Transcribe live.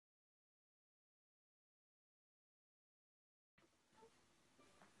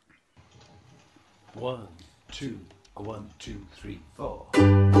1, 2, 1, 2, 3, 4.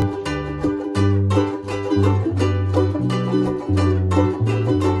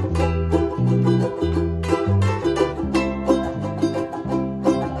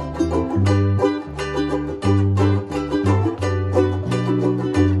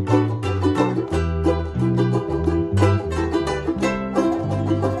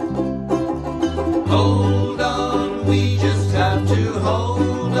 Hold on, we just have to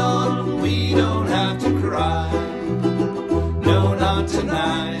hold on. We don't have to cry. No, not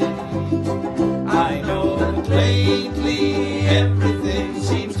tonight. I know that lately everything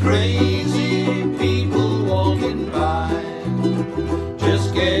seems crazy. People walking by,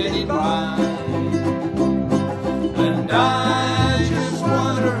 just getting by. And I just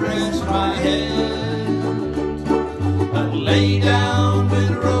want to rest my head and lay down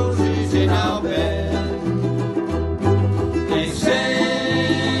with roses in our bed.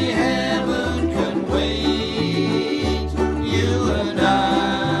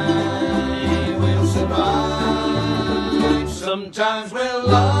 Sometimes we're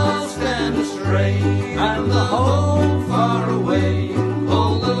lost and astray, and the home far away.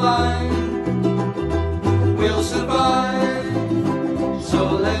 Hold the line, we'll survive.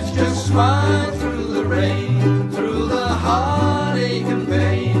 So let's just smile through the rain, through the heartache and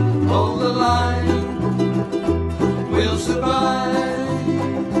pain. Hold the line, we'll survive,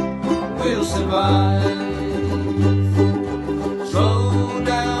 we'll survive. Slow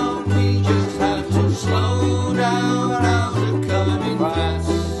down, we just have to slow down.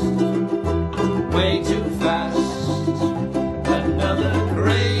 Way too fast. Another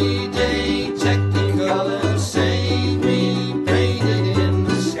gray day, Technicolor save me, painted in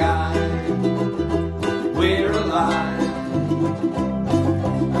the sky. We're alive,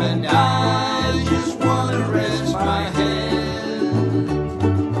 and I just want to rest my head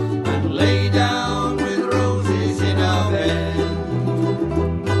and lay down with roses in our bed.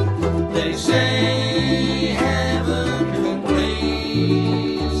 They say heaven can wait.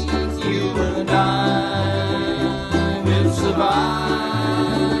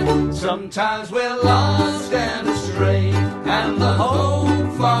 Sometimes we're lost and astray, and the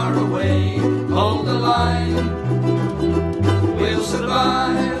home far away. Hold the line, we'll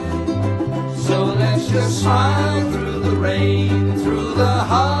survive. So let's just smile through the rain, through the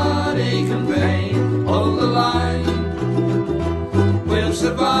heartache and pain. Hold the line, we'll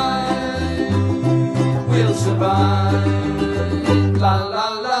survive, we'll survive. La la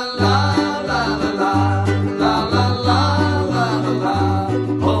la la la la la la la la la la.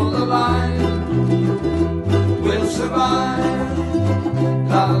 Hold the line, we'll survive.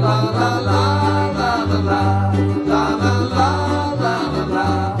 La la la la la la la la la la la la la.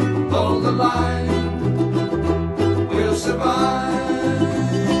 Hold the line, we'll survive.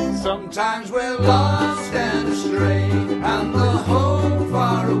 Sometimes we're lost and astray, and the home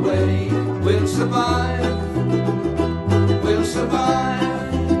far away. We'll survive, we'll survive.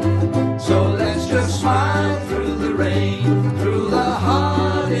 So let's just smile through the rain, through the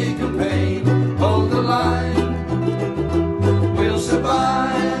heartache and pain. Hold the line, we'll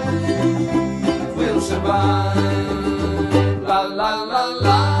survive, we'll survive. La la la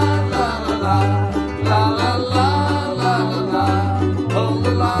la la la la la la la la la. Hold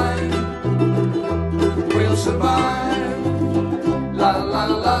the line, we'll survive. La la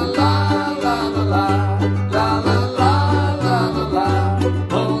la la la la la la la la la la.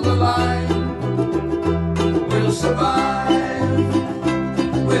 Hold the line, we'll survive,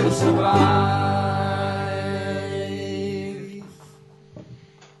 we'll survive.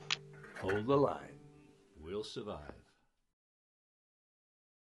 Hold the line. We'll survive.